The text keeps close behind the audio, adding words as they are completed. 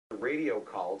radio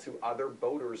call to other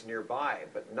boaters nearby,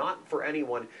 but not for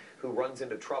anyone who runs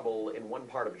into trouble in one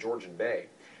part of Georgian Bay.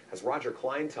 As Roger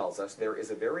Klein tells us, there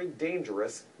is a very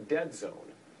dangerous dead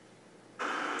zone.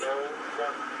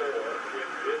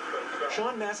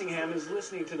 Sean Massingham is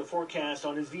listening to the forecast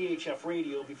on his VHF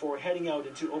radio before heading out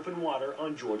into open water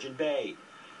on Georgian Bay.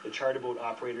 The charter boat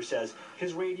operator says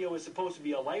his radio is supposed to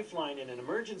be a lifeline in an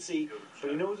emergency,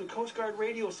 but he knows the Coast Guard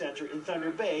radio center in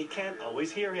Thunder Bay can't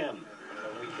always hear him.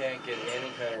 We can't get any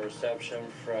kind of reception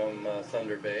from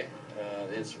Thunder Bay.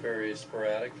 It's very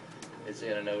sporadic. It's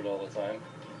in and out all the time.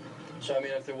 So, I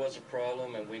mean, if there was a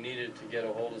problem and we needed to get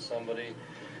a hold of somebody,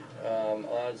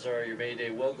 odds are your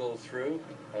Mayday will go through,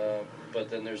 but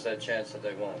then there's that chance that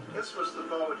they won't. This was the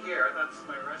boat here. That's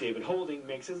my right. David Holding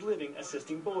makes his living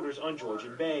assisting boaters on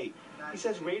Georgian Bay. He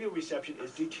says radio reception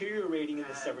is deteriorating in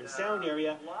the Severn Sound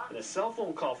area, and a cell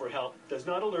phone call for help does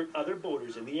not alert other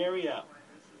boaters in the area.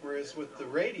 Whereas with the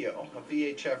radio, a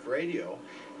VHF radio,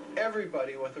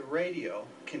 everybody with a radio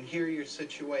can hear your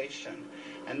situation,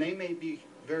 and they may be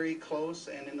very close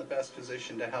and in the best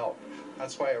position to help.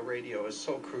 That's why a radio is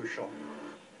so crucial.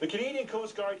 The Canadian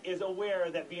Coast Guard is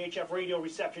aware that VHF radio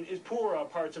reception is poor on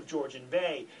parts of Georgian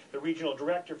Bay. The regional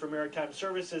director for maritime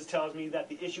services tells me that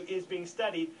the issue is being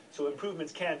studied so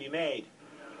improvements can be made.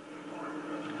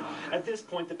 At this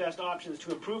point, the best options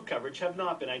to improve coverage have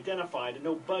not been identified and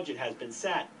no budget has been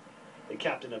set. The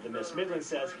captain of the Miss Midland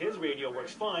says his radio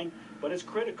works fine, but it's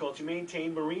critical to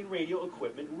maintain marine radio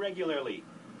equipment regularly.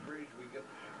 We get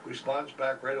response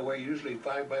back right away, usually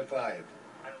 5 by 5.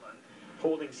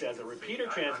 Holding says a repeater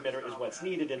transmitter is what's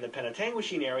needed in the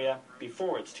Penetanguishene area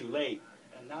before it's too late.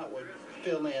 And that would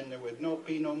fill in, there would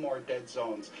be no more dead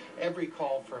zones. Every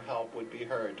call for help would be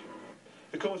heard.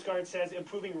 The Coast Guard says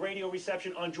improving radio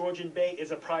reception on Georgian Bay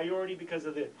is a priority because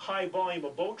of the high volume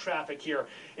of boat traffic here.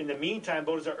 In the meantime,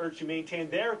 boaters are urged to maintain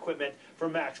their equipment for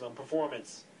maximum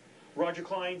performance. Roger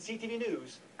Klein, CTV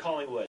News, Collingwood.